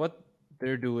 so what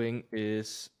they're doing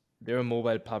is they're a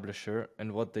mobile publisher,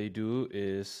 and what they do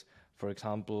is, for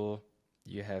example,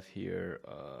 you have here,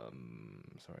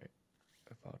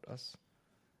 about us,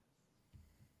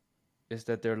 is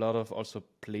that there are a lot of also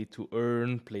play to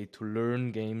earn, play to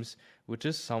learn games, which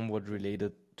is somewhat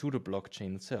related to the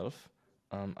blockchain itself.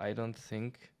 I don't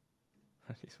think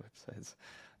these websites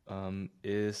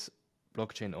is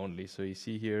blockchain only. So you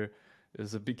see here,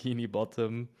 there's a Bikini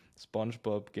Bottom,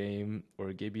 SpongeBob game,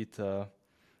 or Gebita,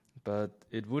 but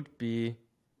it would be,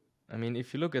 I mean,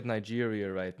 if you look at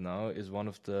Nigeria right now, is one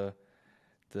of the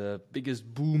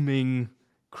biggest booming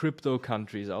crypto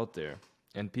countries out there,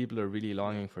 and people are really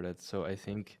longing for that. So I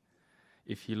think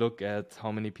if you look at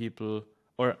how many people,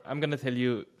 or I'm gonna tell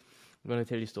you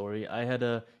a story. I had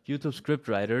a YouTube script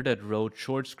writer that wrote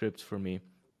short scripts for me,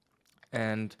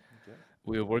 and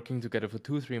we were working together for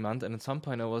 2-3 months. And at some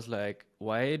point I was like,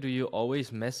 why do you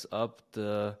always mess up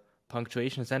the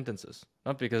punctuation sentences?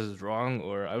 Not because it's wrong,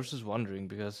 or I was just wondering,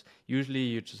 because usually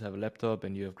you just have a laptop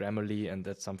and you have Grammarly, and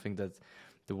that's something that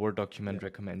the Word document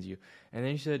recommends you. And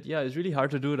then he said, yeah, it's really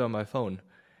hard to do it on my phone.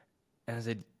 And I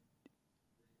said,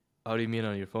 how do you mean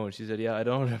on your phone? She said, yeah, I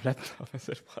don't have a laptop. I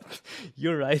said, what?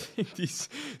 You're writing these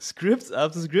scripts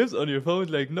after scripts on your phone?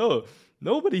 Like, no,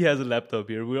 nobody has a laptop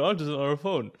here. We're all just on our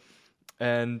phone.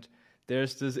 And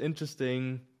there's this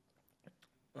interesting,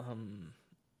 um,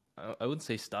 I wouldn't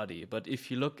say study, but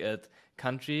if you look at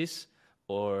countries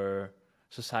or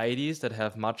societies that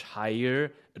have much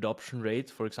higher adoption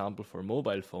rates, for example, for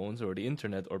mobile phones or the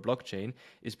internet or blockchain,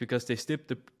 is because they skipped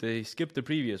the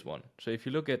previous one. So if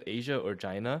you look at Asia or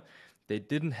China, they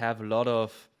didn't have a lot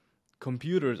of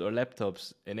computers or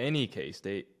laptops in any case.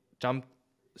 They jumped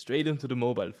straight into the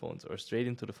mobile phones or straight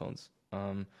into the phones.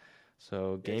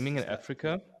 So Yes, gaming in it's like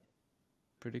Africa,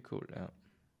 pretty cool. Yeah.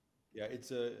 yeah,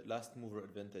 it's a last mover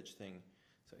advantage thing.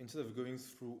 So instead of going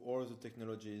through all the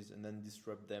technologies and then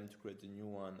disrupt them to create a new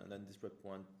one, and then disrupt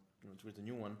one, to create a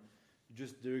new one, you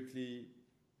just directly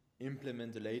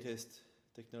implement the latest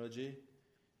technology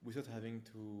without having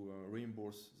to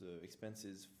reimburse the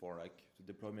expenses for like the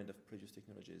deployment of previous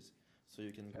technologies, so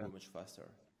you can grow much faster.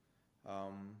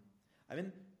 Um, I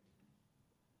mean,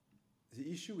 the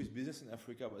issue with business in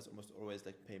Africa was almost always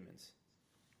like payments.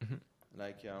 Mhm.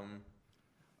 Like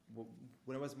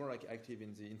when I was more like active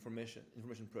in the information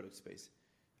product space,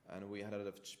 and we had a lot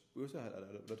of we also had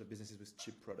a lot of businesses with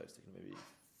cheap products, like maybe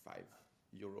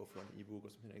 €5 for an ebook or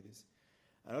something like this.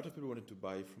 And a lot of people wanted to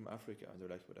buy from Africa, and they're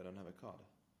like, "But I don't have a card.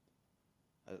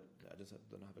 I just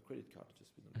don't have a credit card.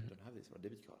 Just we don't have this or a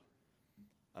debit card."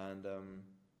 And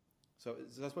so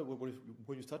that's why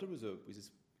when you started with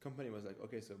this company, was like,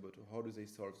 okay, so but how do they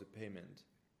solve the payment?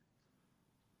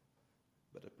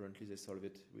 But apparently they solve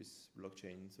it with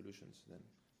blockchain solutions. Then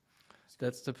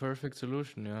That's the perfect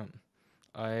solution, yeah.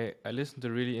 I listened to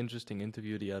a really interesting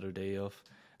interview the other day of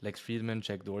Lex Friedman,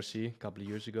 Jack Dorsey, a couple of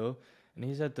years ago, and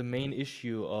he said the main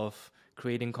issue of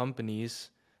creating companies,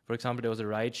 for example, there was a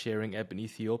ride-sharing app in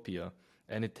Ethiopia,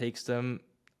 and it takes them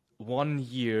 1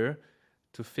 year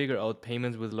to figure out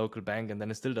payments with a local bank, and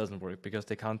then it still doesn't work because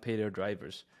they can't pay their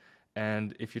drivers.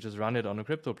 And if you just run it on a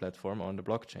crypto platform on the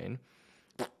blockchain,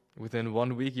 within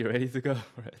 1 week you're ready to go,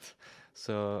 right?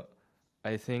 So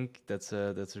I think that's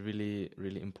a really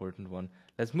important one.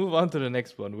 Let's move on to the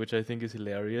next one, which I think is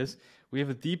hilarious. We have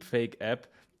a deepfake app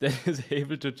that is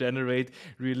able to generate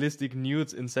realistic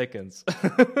nudes in seconds.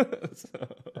 So,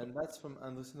 and that's from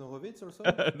Andreessen Horowitz or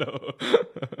so. no,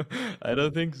 I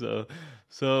don't think so.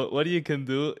 So what you can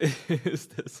do is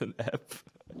there's an app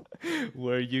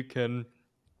where you can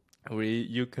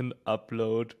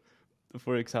upload,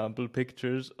 for example,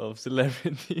 pictures of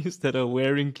celebrities that are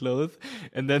wearing clothes,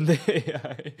 and then the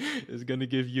AI is gonna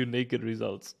give you naked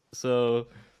results. So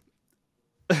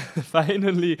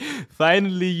finally,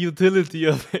 finally, utility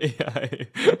of AI.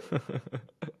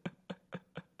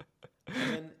 I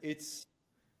mean, it's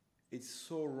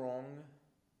so wrong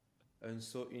and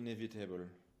so inevitable.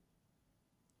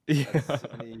 That's Yeah, the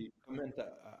only comment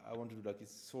I want to do. Like,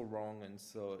 it's so wrong and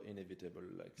so inevitable.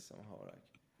 Like somehow, like.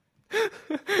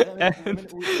 And I and mean,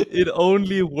 it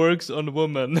only works on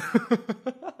women.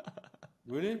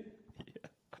 really?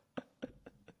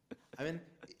 I mean,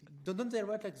 don't they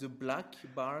write like the black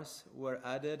bars were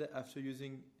added after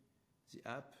using the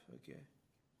app? Okay.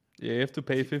 Yeah, you have to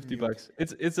pay Keep 50 mute. bucks.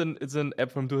 It's an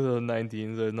app from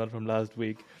 2019, so not from last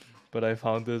week. But I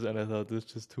found this and I thought this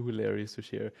is just too hilarious to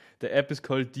share. The app is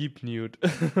called Deep Nude.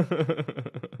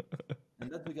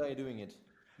 And that's the guy doing it.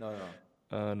 No, no,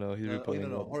 No, he's no. Okay, no, reporting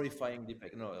no. that. Horrifying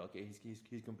defect. No, okay.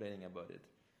 He's complaining about it.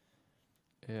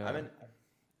 I Yeah, mean,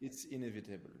 it's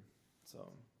inevitable.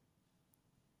 So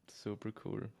super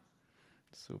cool.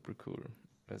 Super cool.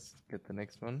 Let's get the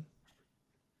next one.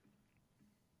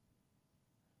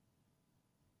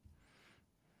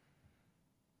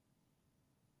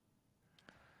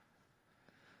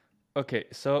 Okay,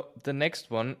 so the next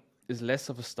one is less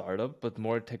of a startup, but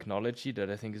more technology that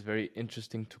I think is very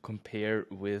interesting to compare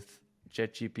with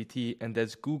ChatGPT, and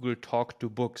that's Google Talk to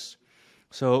Books.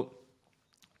 So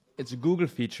it's a Google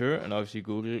feature, and obviously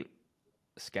Google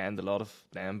scanned a lot of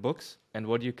damn books. And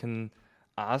what you can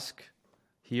ask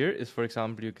here is, for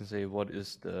example, you can say, "What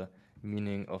is the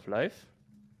meaning of life?"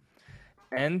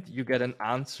 And you get an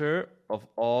answer of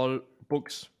all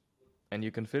books, and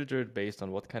you can filter it based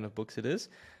on what kind of books it is,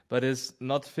 but it's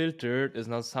not filtered, it's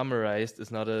not summarized,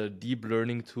 it's not a deep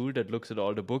learning tool that looks at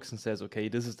all the books and says, okay,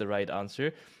 this is the right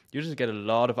answer. You just get a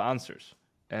lot of answers,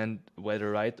 and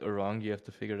whether right or wrong, you have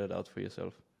to figure that out for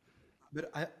yourself.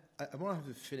 but I want to have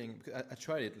the feeling because I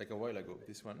tried it like a while ago.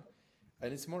 This one,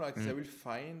 and it's more like they will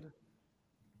find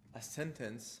a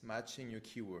sentence matching your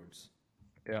keywords.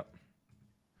 Yeah.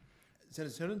 So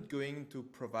they're not going to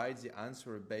provide the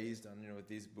answer based on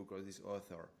this book or this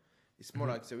author. It's more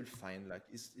like they will find like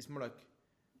it's more like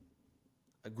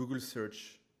a Google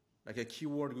search, like a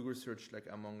keyword Google search, like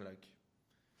among like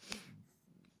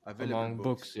available Among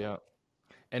books. books, yeah.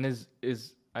 And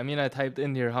I mean, I typed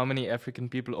in here how many African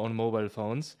people own mobile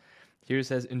phones. Here it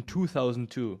says in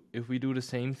 2002. If we do the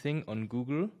same thing on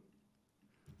Google,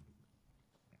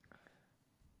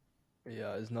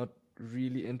 yeah, it's not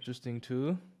really interesting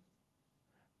too.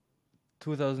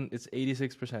 2000, it's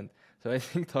 86%. So I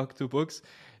think Talk to Books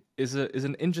is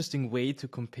an interesting way to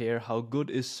compare how good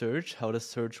is search, how does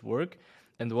search work,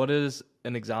 and what is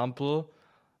an example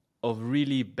of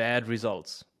really bad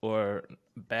results, or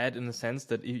bad in the sense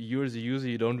that you as a user,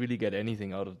 you don't really get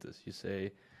anything out of this. You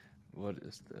say, what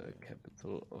is the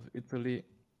capital of Italy?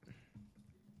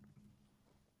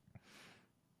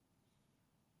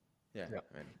 Yeah.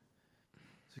 I mean,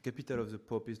 the capital of the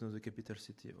Pope is not the capital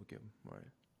city. Okay, right.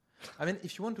 I mean,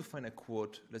 if you want to find a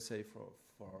quote, let's say for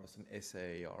some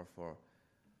essay or for,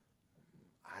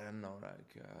 I don't know,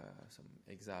 like some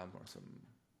exam or some,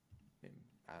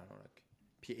 I don't know, like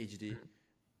PhD,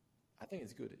 I think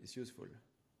it's good. It's useful.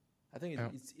 I think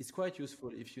it's quite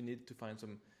useful if you need to find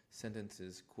some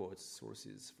sentences, quotes,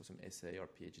 sources for some essay or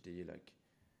PhD, like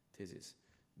thesis.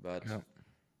 But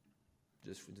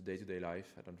just for the day-to-day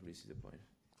life, I don't really see the point.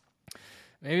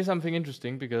 Maybe something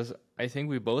interesting, because I think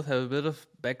we both have a bit of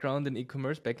background in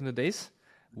e-commerce back in the days.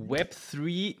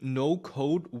 Web3,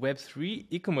 no-code Web3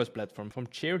 e-commerce platform from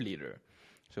Cheerleader.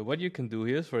 So what you can do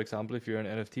here is, for example, if you're an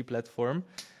NFT platform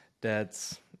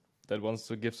that wants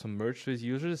to give some merch to its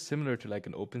users, similar to like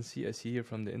an OpenSea I see here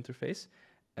from the interface.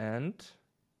 And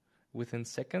within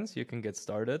seconds, you can get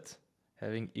started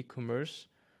having e-commerce.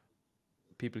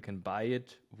 People can buy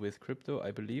it with crypto,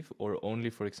 I believe, or only,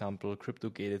 for example,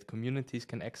 crypto-gated communities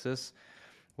can access.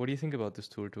 What do you think about this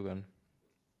tool, Tugan?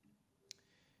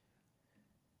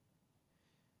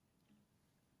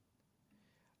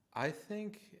 I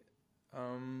think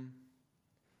I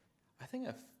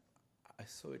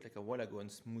saw it like a while ago on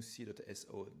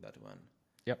smoothie.so, that one.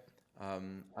 Yep.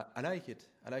 I like it.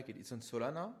 It's on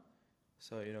Solana,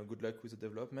 so good luck with the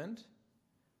development.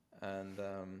 And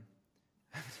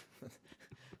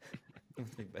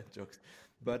don't make bad jokes,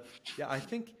 but yeah, I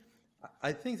think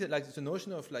that like the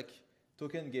notion of like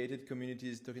token-gated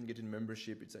communities, token-gated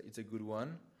membership, it's a good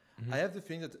one. I have the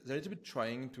feeling that they're a little bit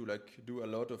trying to like do a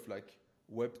lot of like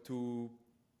Web2,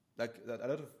 like that, a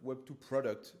lot of Web2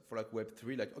 product for like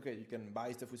Web3. Like, okay, you can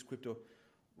buy stuff with crypto.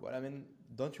 Well, I mean,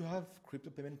 don't you have crypto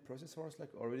payment processors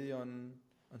like already on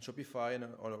Shopify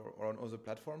or on other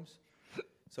platforms?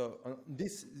 So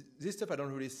this stuff I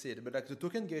don't really see it, but like the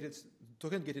token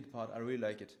gated part, I really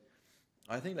like it.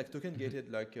 I think like token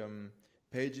gated like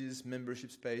pages,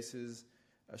 membership spaces,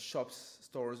 shops,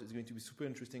 stores is going to be super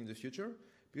interesting in the future,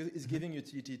 because it's giving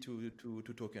utility to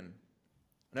token.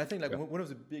 And I think like one of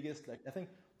the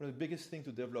biggest things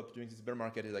to develop during this bear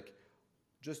market is like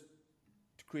just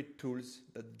to create tools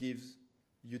that gives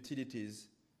utilities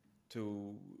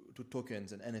to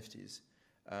tokens and NFTs.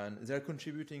 And they're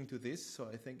contributing to this, so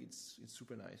I think it's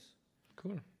super nice.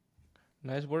 Cool.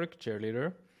 Nice work,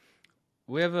 Cheerleader.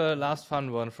 We have a last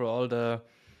fun one for all the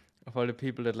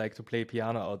people that like to play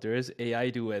piano out there. Is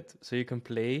AI Duet. So you can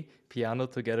play piano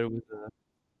together with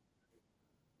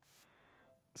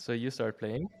So you start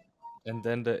playing, and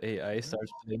then the AI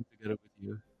starts playing together with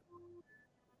you.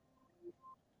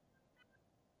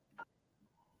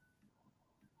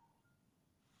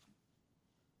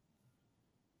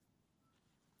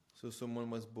 So someone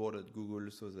was bored at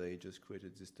Google, so they just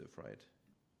created this stuff, right?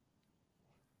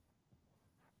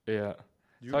 Yeah.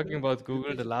 Talking about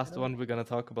Google, the last one we're going to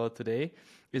talk about today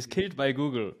is killed by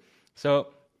Google.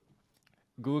 So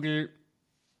Google,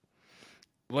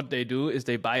 what they do is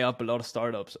they buy up a lot of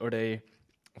startups, or they,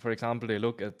 for example, they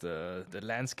look at the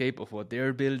landscape of what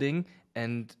they're building,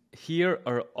 and here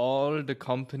are all the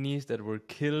companies that were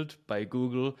killed by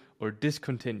Google or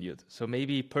discontinued. So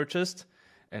maybe purchased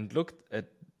and looked at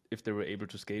if they were able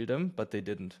to scale them, but they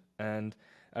didn't. And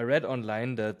I read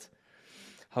online that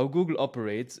how Google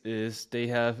operates is they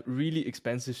have really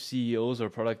expensive CEOs or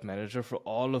product manager for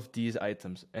all of these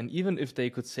items. And even if they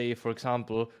could say, for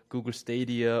example, Google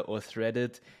Stadia or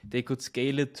Threaded, they could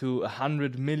scale it to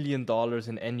 $100 million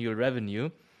in annual revenue,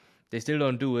 they still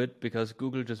don't do it because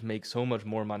Google just makes so much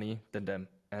more money than them.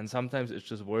 And sometimes it's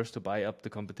just worse to buy up the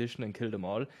competition and kill them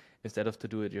all instead of to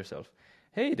do it yourself.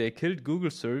 Hey, they killed Google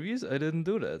Surveys. I didn't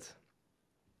do that.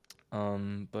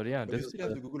 But yeah, But you still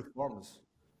have the Google Forms.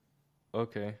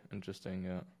 Okay, interesting.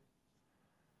 Yeah,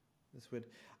 that's weird.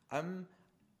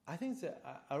 I think that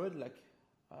I read like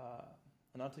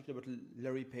an article about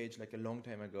Larry Page like a long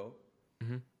time ago,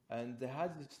 and they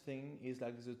had this thing is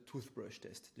like the toothbrush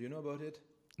test. Do you know about it?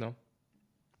 No.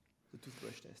 The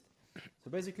toothbrush test. So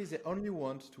basically, they only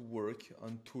want to work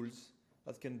on tools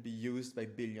that can be used by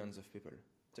billions of people.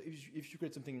 So if you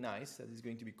create something nice that is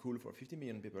going to be cool for 50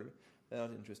 million people, they're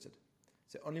not interested.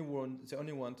 They only want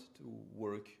to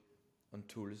work on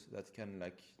tools that can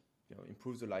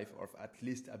improve the life of at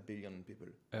least a billion people.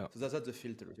 Yeah. So that's the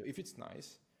filter. So if it's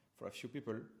nice for a few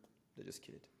people, they just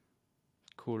kill it.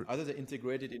 Cool. Either they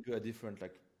integrate it into a different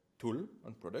tool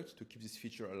and product to keep this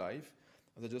feature alive,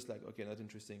 or they're just okay, not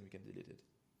interesting, we can delete it.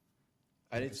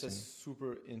 And it's a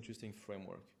super interesting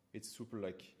framework. It's super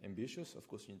ambitious. Of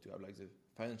course, you need to have the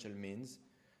financial means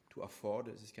to afford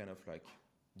this kind of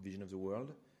vision of the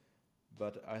world.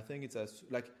 But I think it's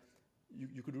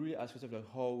you could really ask yourself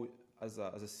how, as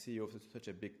a CEO of such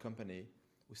a big company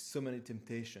with so many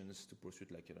temptations to pursue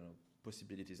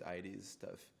possibilities, ideas,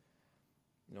 stuff.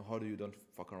 How do you don't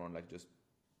fuck around just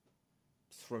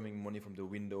throwing money from the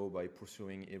window by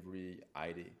pursuing every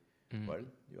idea? Well,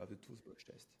 you have the toothbrush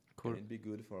test. Cool. Can it be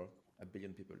good for a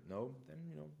billion people? No, then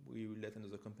we will let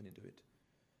another company do it.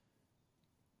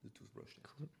 The toothbrush test.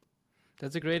 Cool.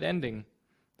 That's a great ending.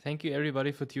 Thank you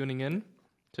everybody for tuning in.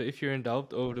 So if you're in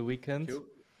doubt over the weekend,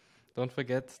 don't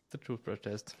forget the toothbrush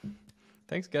test.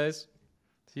 Thanks guys.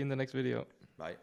 See you in the next video.